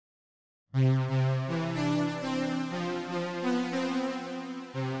Hello,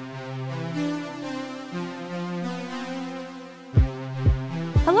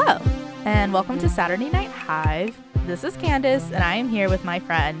 and welcome to Saturday Night Hive. This is Candace, and I am here with my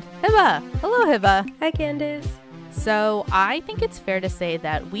friend, Hiba. Hello, Hiba. Hi, Candace. So, I think it's fair to say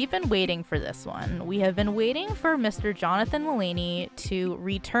that we've been waiting for this one. We have been waiting for Mr. Jonathan Mulaney to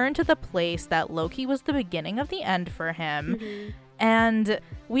return to the place that Loki was the beginning of the end for him. Mm-hmm. And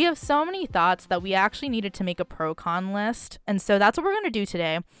we have so many thoughts that we actually needed to make a pro-con list. And so that's what we're going to do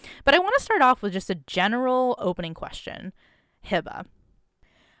today. But I want to start off with just a general opening question. Hiba,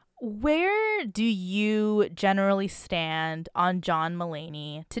 where do you generally stand on John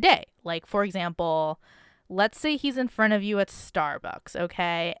Mulaney today? Like, for example, let's say he's in front of you at Starbucks,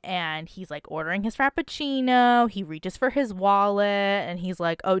 okay? And he's like ordering his Frappuccino. He reaches for his wallet and he's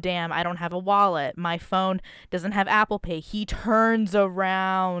like, oh, damn, I don't have a wallet. My phone doesn't have Apple Pay. He turns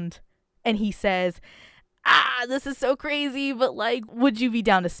around and he says, this is so crazy, but like, would you be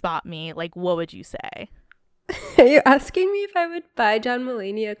down to spot me? Like, what would you say? Are you asking me if I would buy John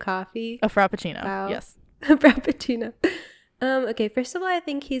Mulaney a coffee? A Frappuccino. Wow. Yes. A Frappuccino. Okay, first of all, I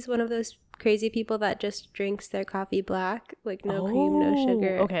think he's one of those crazy people that just drinks their coffee black. Like no cream, no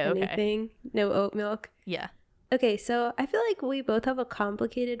sugar, anything. No oat milk. Yeah. Okay, so I feel like we both have a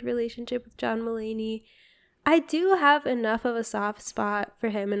complicated relationship with John Mulaney. I do have enough of a soft spot for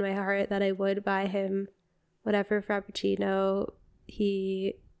him in my heart that I would buy him whatever Frappuccino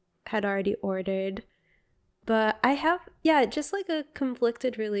he had already ordered. But I have, just like a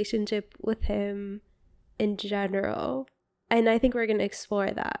conflicted relationship with him in general. And I think we're going to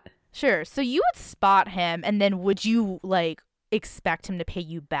explore that. Sure. So you would spot him and then would you like expect him to pay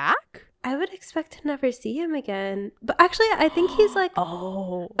you back? I would expect to never see him again. But actually, I think he's like,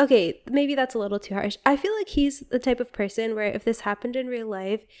 okay, maybe that's a little too harsh. I feel like he's the type of person where if this happened in real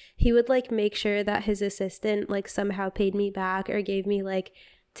life, he would like make sure that his assistant like somehow paid me back or gave me like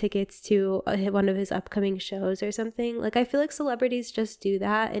tickets to one of his upcoming shows or something. Like I feel like celebrities just do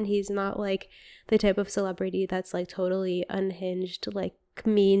that, and he's not like the type of celebrity that's like totally unhinged, like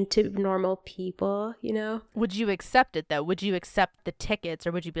mean to normal people, you know? Would you accept it though? Would you accept the tickets,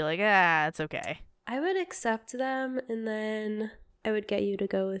 or would you be like, it's okay? I would accept them, and then I would get you to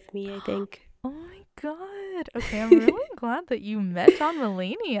go with me, I think. Oh my god. Okay, I'm really glad that you met John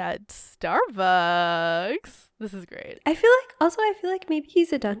Mulaney at Starbucks. This is great. I feel like maybe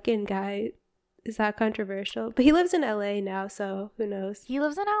he's a Dunkin' guy. Is that controversial? But he lives in LA now, so who knows? He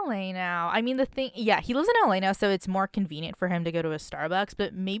lives in LA now. I mean, he lives in LA now, so it's more convenient for him to go to a Starbucks,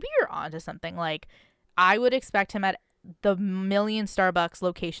 but maybe you're onto something. Like, I would expect him at the million Starbucks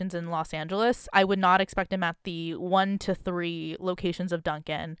locations in Los Angeles. I would not expect him at the 1 to 3 locations of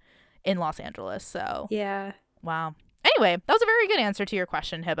Dunkin' in Los Angeles. So yeah. Wow. Anyway, that was a very good answer to your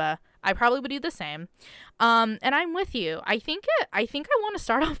question, Hiba. I probably would do the same. And I'm with you. I think I want to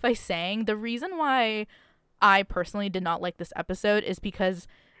start off by saying the reason why I personally did not like this episode is because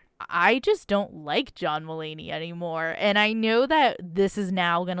I just don't like John Mulaney anymore. And I know that this is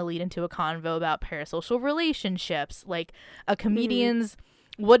now going to lead into a convo about parasocial relationships, like a comedian's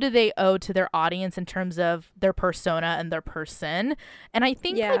what do they owe to their audience in terms of their persona and their person. And I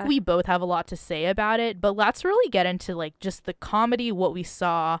think like we both have a lot to say about it, but let's really get into like just the comedy, what we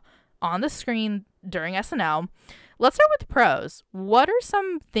saw on the screen during SNL. Let's start with pros. What are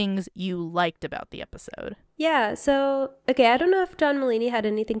some things you liked about the episode? Yeah, so, okay, I don't know if John Mulaney had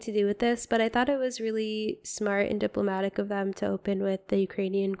anything to do with this, but I thought it was really smart and diplomatic of them to open with the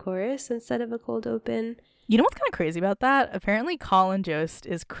Ukrainian chorus instead of a cold open. You know what's kind of crazy about that? Apparently Colin Jost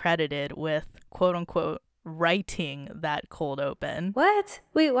is credited with, quote unquote, writing that cold open. What?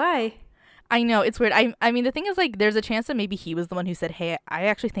 Wait, why? I know, it's weird. I mean, the thing is, like, there's a chance that maybe he was the one who said, hey, I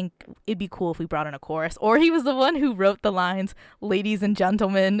actually think it'd be cool if we brought in a chorus. Or he was the one who wrote the lines, ladies and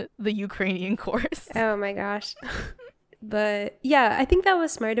gentlemen, the Ukrainian chorus. Oh my gosh. But yeah, I think that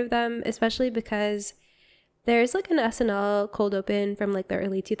was smart of them, especially because there's like an SNL cold open from like the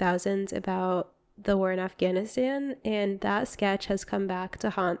early 2000s about the war in Afghanistan, and that sketch has come back to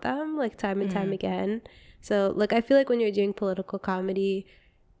haunt them like time and time again. So like I feel like when you're doing political comedy,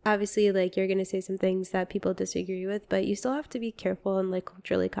 obviously like you're gonna say some things that people disagree with, but you still have to be careful and like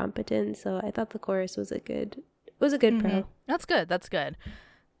culturally competent. So I thought the chorus was a good pro. That's good.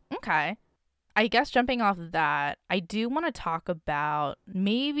 Okay, I guess jumping off of that, I do want to talk about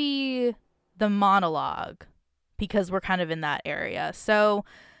maybe the monologue, because we're kind of in that area. So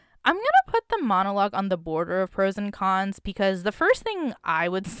I'm going to put the monologue on the border of pros and cons, because the first thing I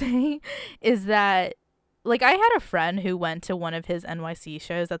would say is that like, I had a friend who went to one of his NYC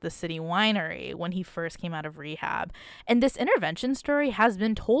shows at the City Winery when he first came out of rehab. And this intervention story has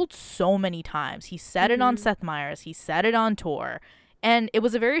been told so many times. He said it on Seth Meyers. He said it on tour. And it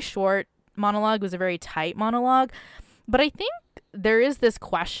was a very short monologue. It was a very tight monologue. But I think there is this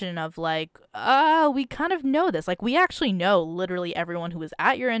question of like, we kind of know this. Like, we actually know literally everyone who was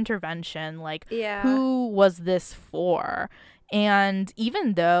at your intervention. Like, who was this for? And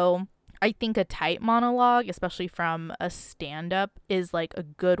even though I think a tight monologue, especially from a stand-up, is like a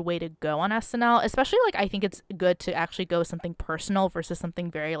good way to go on SNL. Especially like I think it's good to actually go something personal versus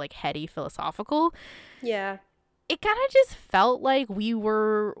something very like heady, philosophical. Yeah. It kind of just felt like we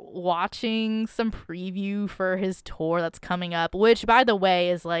were watching some preview for his tour that's coming up, which, by the way,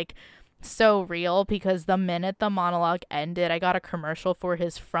 is like so real because the minute the monologue ended, I got a commercial for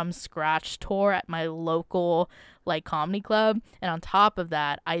his From Scratch tour at my local like comedy club. And on top of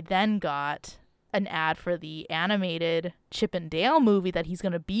that, I then got an ad for the animated Chip and Dale movie that he's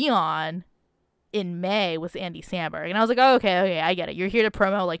going to be on in May with Andy Samberg. And I was like, oh, okay, I get it. You're here to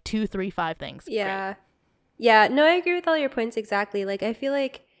promo like 2, 3, 5 things. Yeah. Great. Yeah, no, I agree with all your points exactly. Like, I feel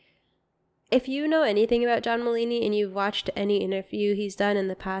like if you know anything about John Mulaney and you've watched any interview he's done in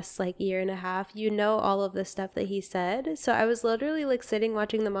the past, like, year and a half, you know all of the stuff that he said. So I was literally, like, sitting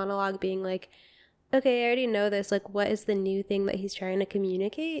watching the monologue being like, okay, I already know this. Like, what is the new thing that he's trying to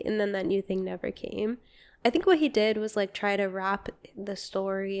communicate? And then that new thing never came. I think what he did was, like, try to wrap the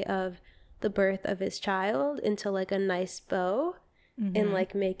story of the birth of his child into, like, a nice bow and,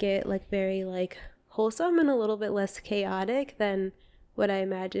 like, make it, like, very, like, wholesome and a little bit less chaotic than what I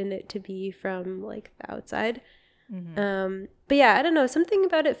imagined it to be from like the outside. But yeah, I don't know, something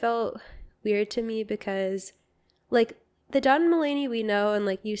about it felt weird to me because like the John Mulaney we know and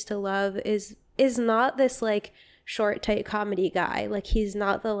like used to love is not this like short tight comedy guy. Like he's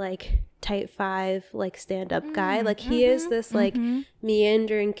not the like type 5 like stand-up guy. Like he is this like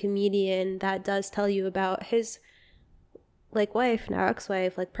meandering comedian that does tell you about his like wife, now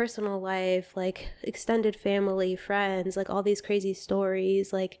ex-wife, like personal life, like extended family, friends, like all these crazy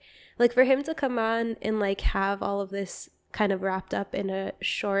stories. Like for him to come on and like have all of this kind of wrapped up in a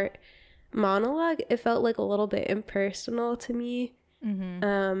short monologue, it felt like a little bit impersonal to me.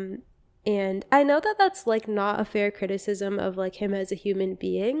 And I know that that's like not a fair criticism of like him as a human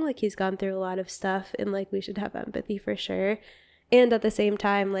being. Like he's gone through a lot of stuff and like we should have empathy for sure. And at the same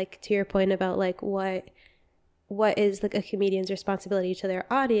time, like to your point about like what is like a comedian's responsibility to their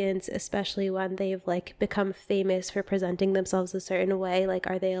audience, especially when they've like become famous for presenting themselves a certain way, like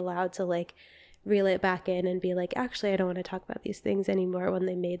are they allowed to like reel it back in and be like, actually I don't want to talk about these things anymore when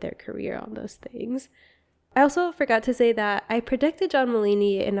they made their career on those things. I also forgot to say that I predicted John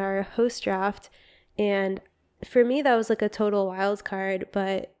Mulaney in our host draft, and for me that was like a total wild card,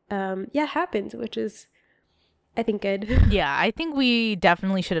 but yeah, it happened, which is I think good. Yeah, I think we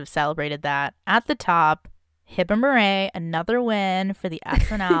definitely should have celebrated that. At the top, Hiba Murray, another win for the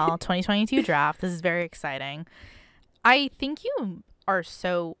SNL 2022 draft. This is very exciting. I think you are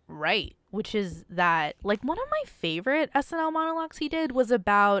so right, which is that, like, one of my favorite SNL monologues he did was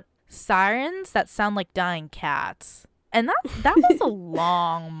about sirens that sound like dying cats. And that was a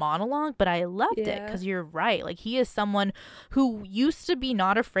long monologue, but I loved it because you're right. Like, he is someone who used to be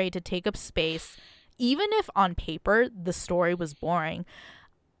not afraid to take up space, even if on paper the story was boring.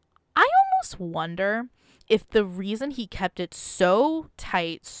 I almost wonder if the reason he kept it so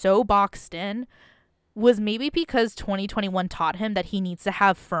tight, so boxed in, was maybe because 2021 taught him that he needs to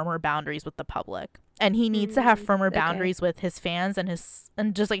have firmer boundaries with the public. And he needs to have firmer boundaries with his fans and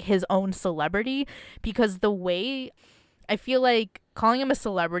just like his own celebrity. Because the way I feel like calling him a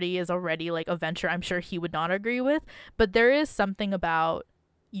celebrity is already like a venture I'm sure he would not agree with. But there is something about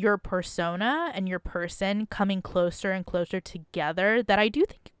your persona and your person coming closer and closer together that I do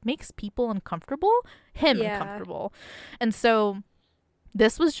think makes people uncomfortable, uncomfortable. And so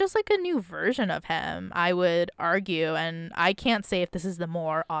this was just like a new version of him, I would argue, and I can't say if this is the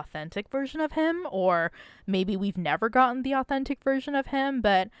more authentic version of him or maybe we've never gotten the authentic version of him,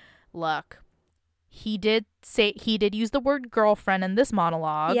 but look, he did use the word girlfriend in this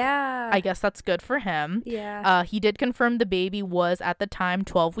monologue. Yeah. I guess that's good for him. Yeah. He did confirm the baby was at the time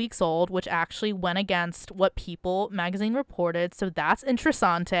 12 weeks old, which actually went against what People magazine reported. So that's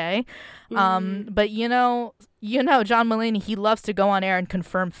interessante. But you know, John Mulaney, he loves to go on air and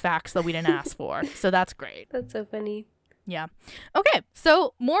confirm facts that we didn't ask for. So that's great. That's so funny. Yeah. Okay,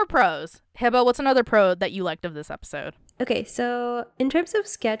 so more pros. Hiba, what's another pro that you liked of this episode? Okay, so in terms of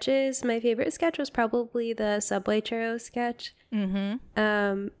sketches, my favorite sketch was probably the Subway Churro sketch.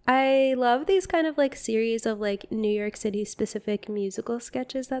 I love these kind of like series of like New York City specific musical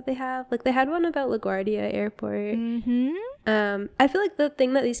sketches that they have. Like they had one about LaGuardia Airport. I feel like the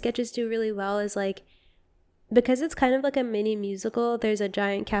thing that these sketches do really well is like, because it's kind of like a mini musical, there's a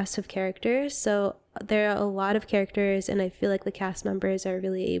giant cast of characters. So there are a lot of characters, and I feel like the cast members are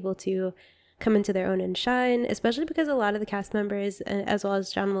really able to come into their own and shine, especially because a lot of the cast members, as well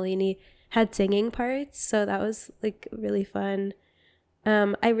as John Mulaney, had singing parts. So that was like really fun.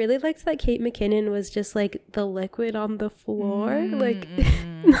 I really liked that Kate McKinnon was just like the liquid on the floor, like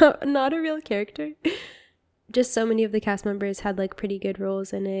not a real character. Just so many of the cast members had like pretty good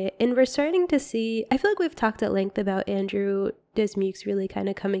roles in it, and we're starting to see, I feel like we've talked at length about Andrew Dismukes really kind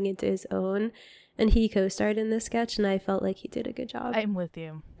of coming into his own, and he co-starred in this sketch, and I felt like he did a good job. I'm with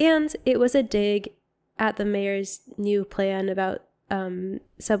you. And it was a dig at the mayor's new plan about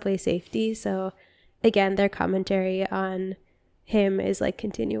subway safety, so again, their commentary on him is like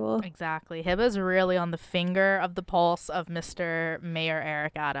continual. Exactly. Hiba's really on the finger of the pulse of Mr. Mayor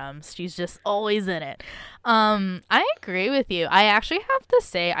Eric Adams. She's just always in it. I agree with you. I actually have to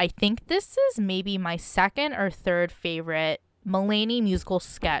say, I think this is maybe my second or third favorite Mulaney musical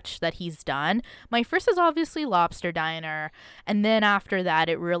sketch that he's done. My first is obviously Lobster Diner, and then after that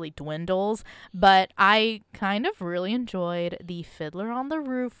it really dwindles, but I kind of really enjoyed the Fiddler on the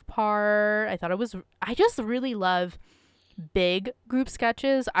Roof part. I just really love big group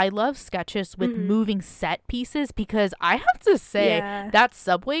sketches. I love sketches with moving set pieces, because I have to say that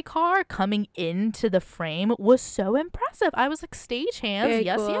subway car coming into the frame was so impressive. I was like, stagehands, Very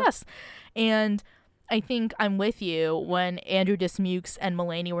yes, cool. yes. And I think I'm with you. When Andrew Dismukes and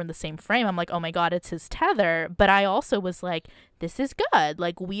Mulaney were in the same frame, I'm like, oh my God, it's his tether. But I also was like, this is good.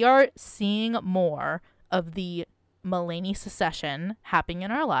 Like, we are seeing more of the Mulaney secession happening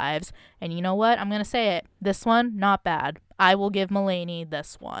in our lives. And you know what? I'm going to say it. This one, not bad. I will give Mulaney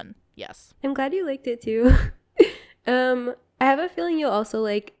this one. Yes. I'm glad you liked it too. I have a feeling you'll also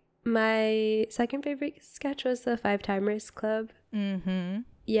like my second favorite sketch was the Five Timers Club.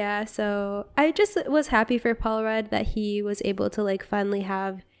 Yeah, so I just was happy for Paul Rudd that he was able to like finally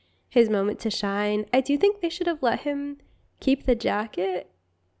have his moment to shine. I do think they should have let him keep the jacket.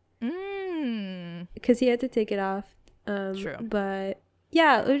 Because he had to take it off. True. But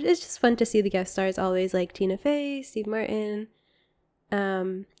yeah, it's just fun to see the guest stars always, like Tina Fey, Steve Martin,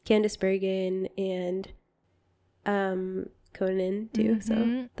 Candice Bergen, and Conan too.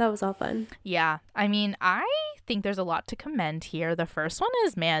 So that was all fun. Yeah, I mean, I think there's a lot to commend here. The first one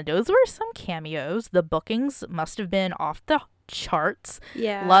is, man, those were some cameos. The bookings must have been off the charts.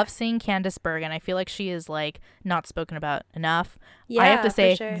 Yeah. Love seeing Candice Bergen. I feel like she is like not spoken about enough. Yeah, I have to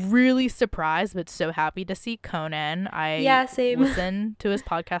say, for sure. really surprised but so happy to see Conan. Same. Listen to his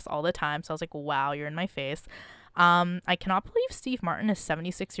podcast all the time, so I was like, wow, you're in my face. I cannot believe Steve Martin is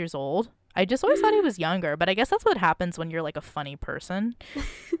 76 years old. I just always thought he was younger, but I guess that's what happens when you're like a funny person.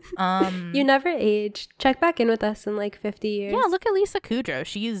 You never age. Check back in with us in like 50 years. Yeah, look at Lisa Kudrow.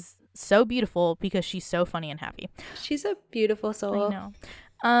 She's so beautiful because she's so funny and happy. She's a beautiful soul. I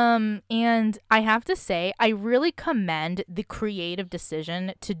know. And I have to say, I really commend the creative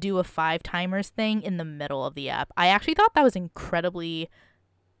decision to do a Five Timers thing in the middle of the app. I actually thought that was incredibly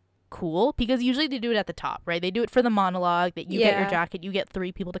cool, because usually they do it at the top, right? They do it for the monologue, that you get your jacket, you get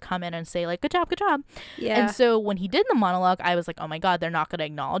 3 people to come in and say like, good job. Yeah. And so when he did the monologue, I was like, oh my God, they're not going to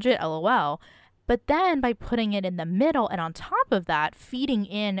acknowledge it, LOL. But then by putting it in the middle, and on top of that, feeding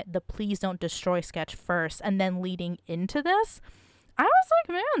in the Please Don't Destroy sketch first and then leading into this, I was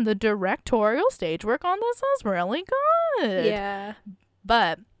like, man, the directorial stage work on this is really good. Yeah.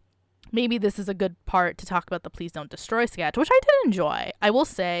 But maybe this is a good part to talk about the Please Don't Destroy sketch, which I did enjoy. I will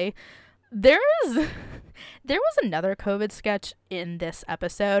say there was another COVID sketch in this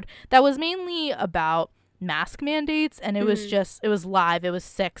episode that was mainly about mask mandates, and it was live. It was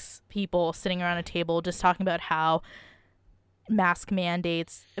 6 people sitting around a table just talking about how mask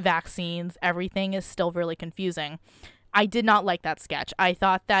mandates, vaccines, everything is still really confusing. I did not like that sketch. I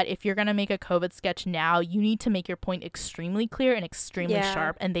thought that if you're going to make a COVID sketch now, you need to make your point extremely clear and extremely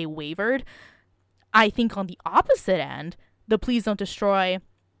sharp, and they wavered. I think on the opposite end, the Please Don't Destroy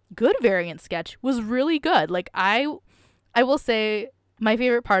good variant sketch was really good. Like, I will say my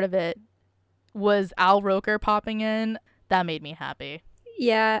favorite part of it was Al Roker popping in. That made me happy.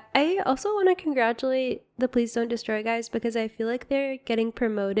 Yeah, I also want to congratulate the Please Don't Destroy guys, because I feel like they're getting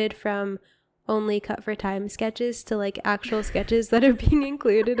promoted from only cut for time sketches to like actual sketches that are being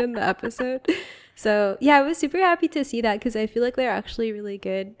included in the episode. So yeah, I was super happy to see that because I feel like they're actually really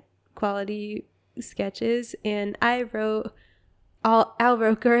good quality sketches. And I wrote all Al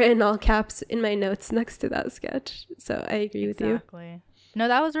Roker in all caps in my notes next to that sketch. So I agree with you. Exactly. No,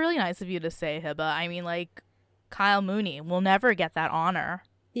 that was really nice of you to say, Hiba. I mean, like, Kyle Mooney will never get that honor.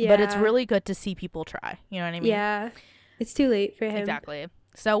 Yeah. But it's really good to see people try. You know what I mean? Yeah. It's too late for him. Exactly.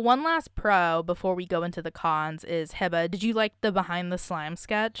 So one last pro before we go into the cons is, Hiba, did you like the Behind the Slime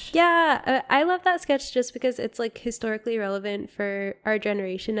sketch? Yeah, I love that sketch just because it's like historically relevant for our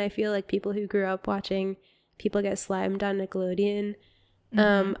generation. I feel like people who grew up watching people get slimed on Nickelodeon.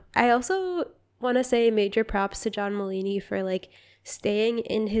 I also want to say major props to John Mulaney for like staying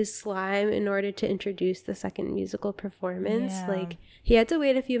in his slime in order to introduce the second musical performance. Yeah. Like he had to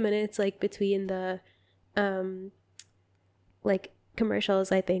wait a few minutes like between the like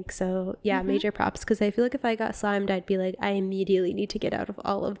commercials, I think. So yeah, major props, because I feel like if I got slimed, I'd be like, I immediately need to get out of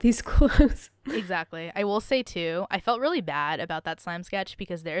all of these clothes. Exactly. I will say too, I felt really bad about that slime sketch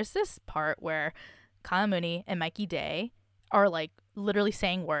because there's this part where Kyle Mooney and Mikey Day are like literally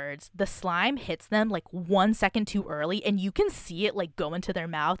saying words. The slime hits them like 1 second too early, and you can see it like go into their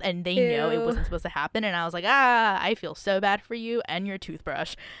mouth, and they know it wasn't supposed to happen. And I was like, I feel so bad for you and your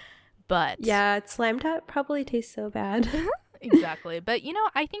toothbrush. But yeah, slime tap probably tastes so bad. Exactly. But you know,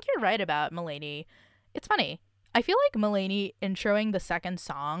 I think you're right about Mulaney. It's funny. I feel like Mulaney introing the second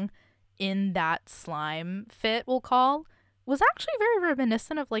song in that slime fit, we'll call, was actually very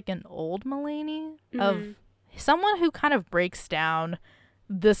reminiscent of like an old Mulaney, of someone who kind of breaks down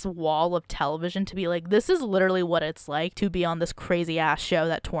this wall of television to be like, this is literally what it's like to be on this crazy ass show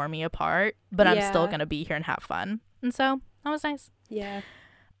that tore me apart, but I'm still gonna be here and have fun. And so that was nice. Yeah.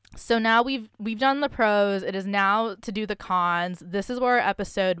 So now we've done the pros. It is now to do the cons. This is where our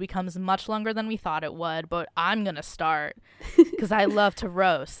episode becomes much longer than we thought it would, but I'm going to start because I love to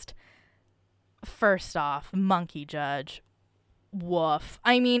roast. First off, Monkey Judge. Woof.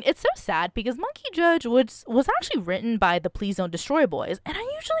 I mean, it's so sad because Monkey Judge was actually written by the Please Don't Destroy boys, and I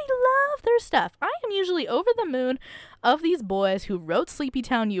usually love their stuff. I am usually over the moon of these boys who wrote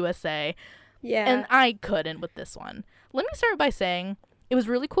Sleepytown USA, and I couldn't with this one. Let me start by saying, it was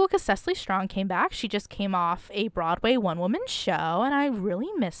really cool because Cecily Strong came back. She just came off a Broadway one-woman show, and I really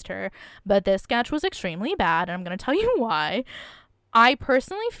missed her. But this sketch was extremely bad, and I'm going to tell you why. I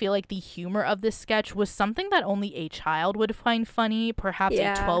personally feel like the humor of this sketch was something that only a child would find funny, perhaps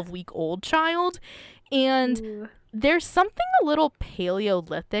a 12-week-old child. And there's something a little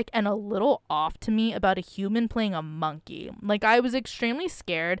Paleolithic and a little off to me about a human playing a monkey. Like, I was extremely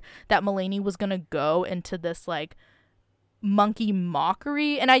scared that Mulaney was going to go into this, like, monkey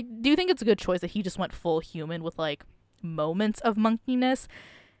mockery, and I do think it's a good choice that he just went full human with like moments of monkeyness.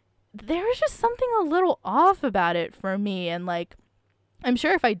 There was just something a little off about it for me, and like I'm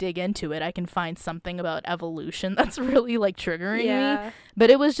sure if I dig into it I can find something about evolution that's really like triggering me,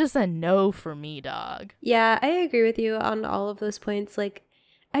 but it was just a no for me, dog. Yeah, I agree with you on all of those points. Like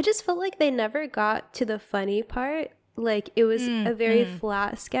I just felt like they never got to the funny part. Like it was a very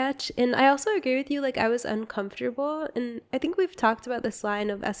flat sketch, and I also agree with you, like I was uncomfortable. And I think we've talked about this line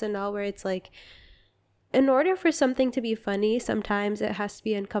of SNL where it's like, in order for something to be funny, sometimes it has to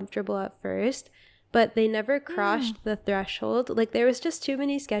be uncomfortable at first, but they never crossed the threshold. Like there was just too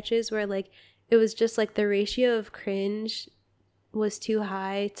many sketches where like it was just like the ratio of cringe was too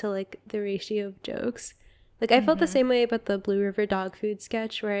high to like the ratio of jokes. Like I felt the same way about the Blue River dog food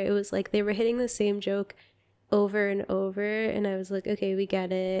sketch, where it was like they were hitting the same joke over and over, and I was like, okay, we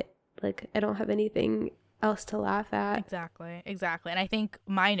get it. Like I don't have anything else to laugh at. Exactly. And I think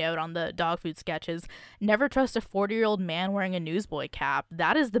my note on the dog food sketch is, never trust a 40-year-old man wearing a newsboy cap.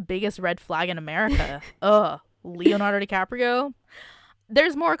 That is the biggest red flag in America. Ugh. Leonardo DiCaprio.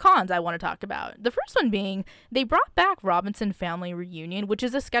 There's more cons I want to talk about. The first one being, they brought back Robinson Family Reunion, which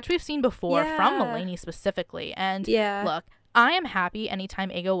is a sketch we've seen before from Mulaney specifically. And look, I am happy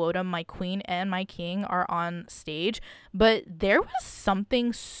anytime Ego Wodum, my queen and my king, are on stage, but there was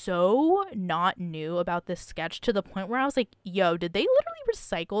something so not new about this sketch to the point where I was like, yo, did they literally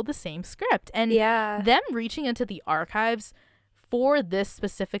recycle the same script? And them reaching into the archives for this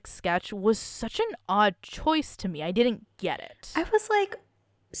specific sketch was such an odd choice to me. I didn't get it. I was like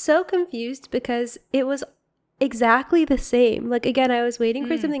so confused because it was exactly the same. Like again, I was waiting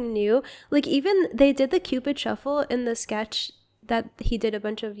for something new. Like even they did the Cupid Shuffle in the sketch that he did a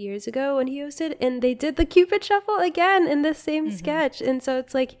bunch of years ago when he hosted, and they did the Cupid Shuffle again in the same sketch. And so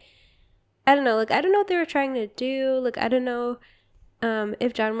it's like, I don't know, like I don't know what they were trying to do. Like I don't know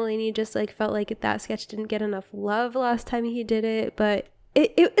if John Mulaney just like felt like that sketch didn't get enough love last time he did it, but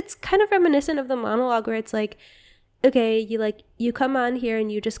it's kind of reminiscent of the monologue where it's like, okay, you come on here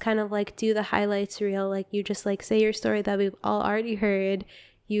and you just kind of like do the highlights reel, like you just like say your story that we've all already heard,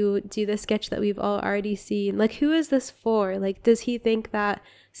 you do the sketch that we've all already seen. Like, who is this for? Like, does he think that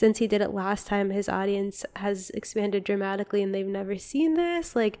since he did it last time, his audience has expanded dramatically and they've never seen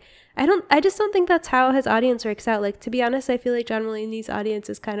this? Like, I just don't think that's how his audience works out. Like, to be honest, I feel like John Mulaney's audience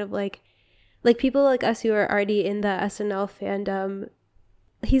is kind of like people like us who are already in the SNL fandom.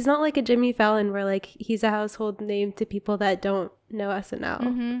 He's not like a Jimmy Fallon where like he's a household name to people that don't know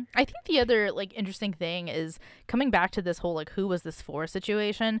SNL. I think the other like interesting thing is coming back to this whole like who was this for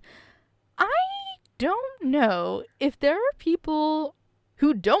situation. I don't know if there are people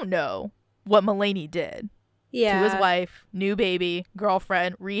who don't know what Mulaney did to his wife, new baby,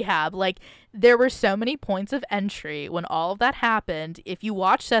 girlfriend, rehab. Like, there were so many points of entry when all of that happened. If you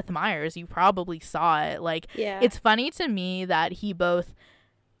watch Seth Meyers, you probably saw it. Like, it's funny to me that he both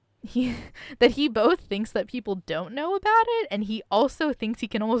thinks that people don't know about it, and he also thinks he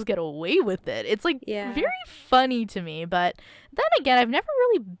can almost get away with it. It's like very funny to me. But then again, I've never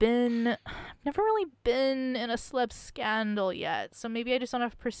really been in a celeb scandal yet, so maybe I just don't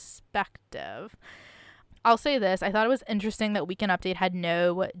have perspective. I'll say this. I thought it was interesting that Weekend Update had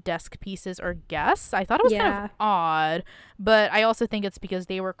no desk pieces or guests. I thought it was kind of odd, but I also think it's because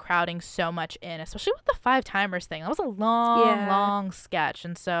they were crowding so much in, especially with the 5 timers thing. That was a long sketch.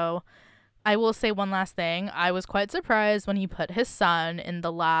 And so I will say one last thing. I was quite surprised when he put his son in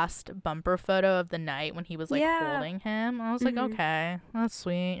the last bumper photo of the night when he was like holding him. I was like, okay, that's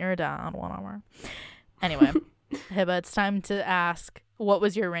sweet. You're a dad, whatever. Anyway, Hiba, it's time to ask, what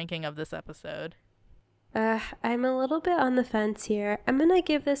was your ranking of this episode? I'm a little bit on the fence here. I'm going to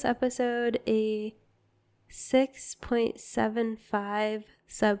give this episode a 6.75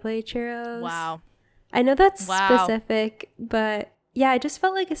 Subway churros. Wow. I know that's specific, but yeah, I just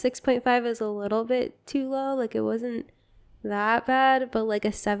felt like a 6.5 is a little bit too low. Like, it wasn't that bad, but like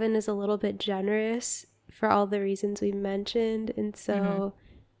a 7 is a little bit generous for all the reasons we mentioned. And so,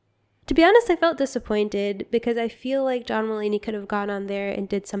 to be honest, I felt disappointed because I feel like John Mulaney could have gone on there and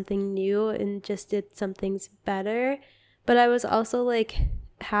did something new and just did some things better. But I was also like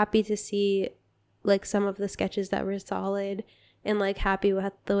happy to see like some of the sketches that were solid and like happy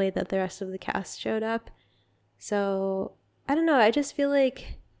with the way that the rest of the cast showed up. So I don't know. I just feel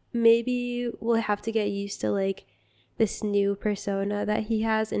like maybe we'll have to get used to like this new persona that he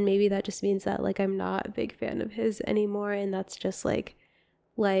has. And maybe that just means that like I'm not a big fan of his anymore. And that's just like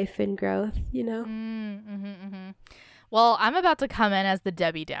life and growth, you know? Well, I'm about to come in as the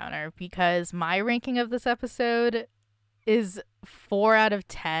Debbie Downer because my ranking of this episode is 4 out of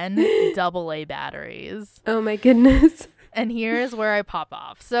 10 AA batteries. Oh my goodness. And here's where I pop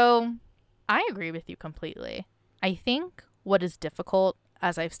off. So I agree with you completely. I think what is difficult,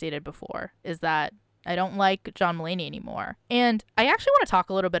 as I've stated before, is that I don't like John Mulaney anymore. And I actually want to talk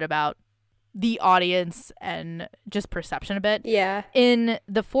a little bit about the audience and just perception a bit. Yeah. In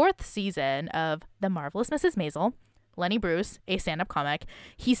the 4th season of The Marvelous Mrs. Maisel, Lenny Bruce, a stand-up comic,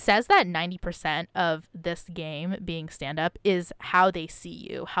 he says that 90% of this game being stand-up is how they see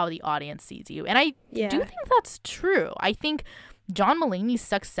you, how the audience sees you. And I do think that's true. I think John Mulaney's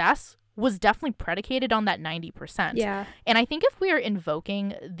success was definitely predicated on that 90%. Yeah. And I think if we are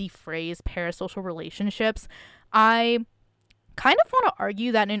invoking the phrase parasocial relationships, I kind of want to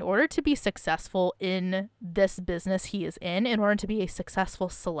argue that in order to be successful in this business he is in order to be a successful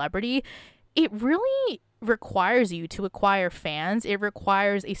celebrity, it really requires you to acquire fans. It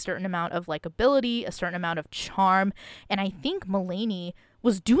requires a certain amount of likability, a certain amount of charm. And I think Mulaney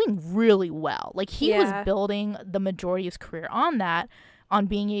was doing really well. Like, he was building the majority of his career on that, on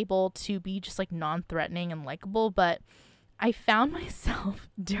being able to be just like non-threatening and likable. But I found myself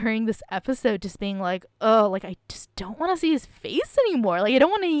during this episode just being like, oh, like I just don't want to see his face anymore. Like, I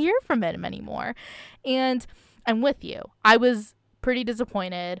don't want to hear from him anymore. And I'm with you. I was pretty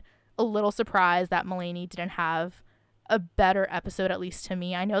disappointed, a little surprised that Mulaney didn't have a better episode, at least to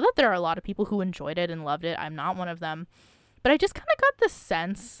me. I know that there are a lot of people who enjoyed it and loved it. I'm not one of them. But I just kind of got the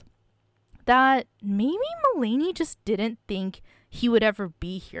sense that maybe Mulaney just didn't think he would ever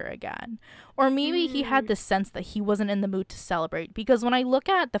be here again. Or maybe he had the sense that he wasn't in the mood to celebrate. Because when I look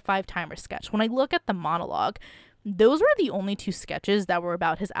at the 5-timer sketch, when I look at the monologue, those were the only 2 sketches that were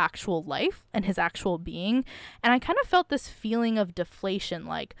about his actual life and his actual being. And I kind of felt this feeling of deflation,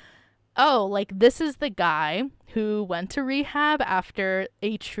 like, oh, like this is the guy who went to rehab after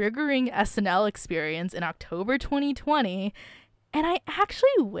a triggering SNL experience in October 2020. And I actually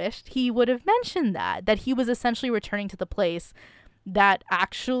wished he would have mentioned that he was essentially returning to the place that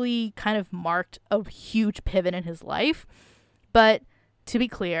actually kind of marked a huge pivot in his life. But to be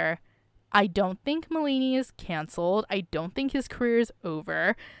clear, I don't think Mulaney is canceled. I don't think his career is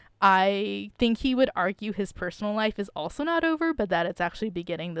over. I think he would argue his personal life is also not over, but that it's actually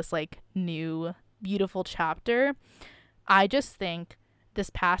beginning this like new beautiful chapter. I just think this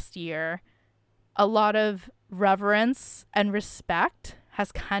past year, a lot of reverence and respect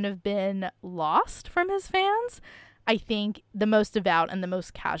has kind of been lost from his fans. I think the most devout and the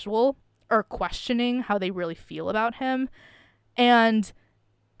most casual are questioning how they really feel about him. And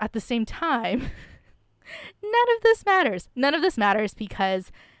at the same time, none of this matters. None of this matters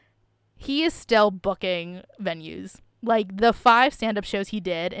because he is still booking venues. Like the 5 stand-up shows he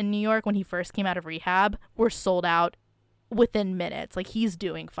did in New York when he first came out of rehab were sold out within minutes. Like he's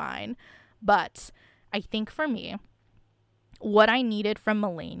doing fine. But I think for me, what I needed from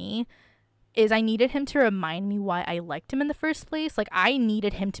Mulaney is I needed him to remind me why I liked him in the first place. Like I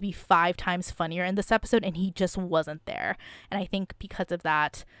needed him to be 5 times funnier in this episode and he just wasn't there. And I think because of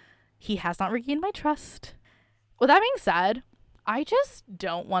that, he has not regained my trust. With that being said, I just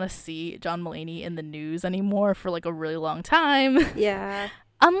don't want to see John Mulaney in the news anymore for like a really long time. Yeah.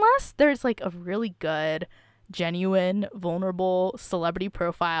 Unless there's like a really good, genuine, vulnerable celebrity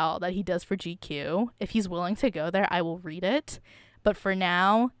profile that he does for GQ. If he's willing to go there, I will read it. But for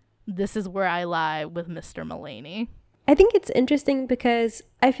now, this is where I lie with Mr. Mulaney. I think it's interesting because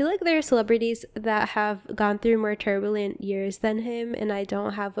I feel like there are celebrities that have gone through more turbulent years than him, and I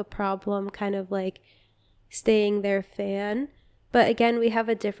don't have a problem kind of like staying their fan. But again, we have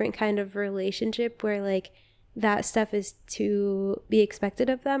a different kind of relationship where like that stuff is to be expected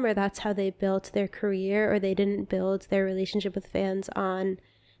of them, or that's how they built their career, or they didn't build their relationship with fans on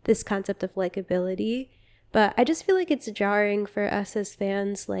this concept of likability. But I just feel like it's jarring for us as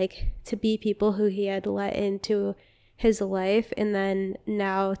fans, like to be people who he had let into his life, and then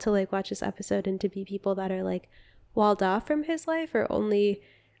now to like watch this episode and to be people that are like walled off from his life or only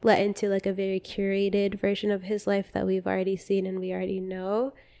let into like a very curated version of his life that we've already seen and we already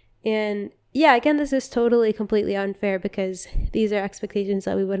know. And yeah, again, this is totally completely unfair because these are expectations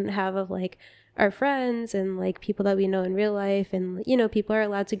that we wouldn't have of like our friends and like people that we know in real life. And, you know, people are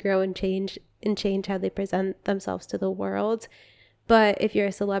allowed to grow and change how they present themselves to the world. But if you're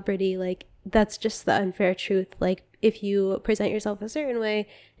a celebrity, like that's just the unfair truth. Like if you present yourself a certain way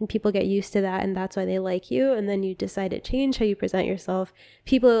and people get used to that and that's why they like you, and then you decide to change how you present yourself,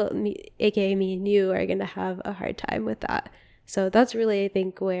 people, aka me and you, are going to have a hard time with that. So that's really, I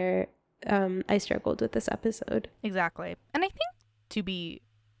think, where I struggled with this episode. Exactly. And I think, to be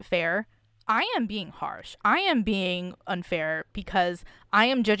fair, I am being harsh. I am being unfair because I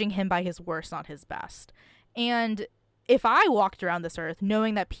am judging him by his worst, not his best. And if I walked around this earth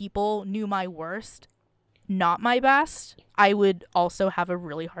knowing that people knew my worst, not my best, I would also have a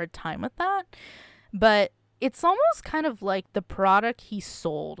really hard time with that. But it's almost kind of like the product he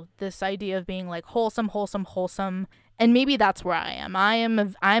sold, this idea of being like wholesome. And maybe that's where I am.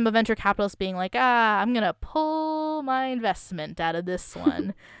 I'm a venture capitalist being like, I'm going to pull my investment out of this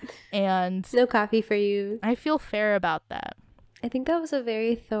one. And no coffee for you. I feel fair about that. I think that was a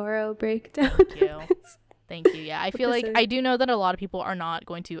very thorough breakdown. Thank you. Thank you. Yeah, I feel like I do know that a lot of people are not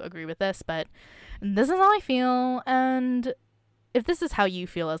going to agree with this, but this is how I feel. And if this is how you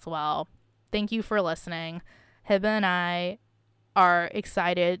feel as well, thank you for listening. Hiba and I are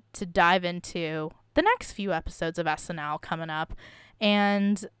excited to dive into the next few episodes of SNL coming up.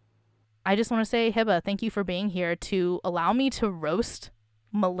 And I just want to say, Hiba, thank you for being here to allow me to roast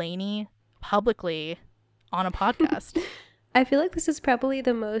Mulaney publicly on a podcast. I feel like this is probably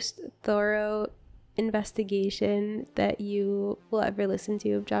the most thorough investigation that you will ever listen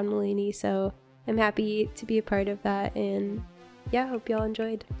to of John Mulaney. So I'm happy to be a part of that. And yeah, hope y'all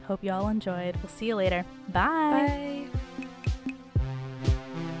enjoyed. Hope y'all enjoyed. We'll see you later. Bye. Bye.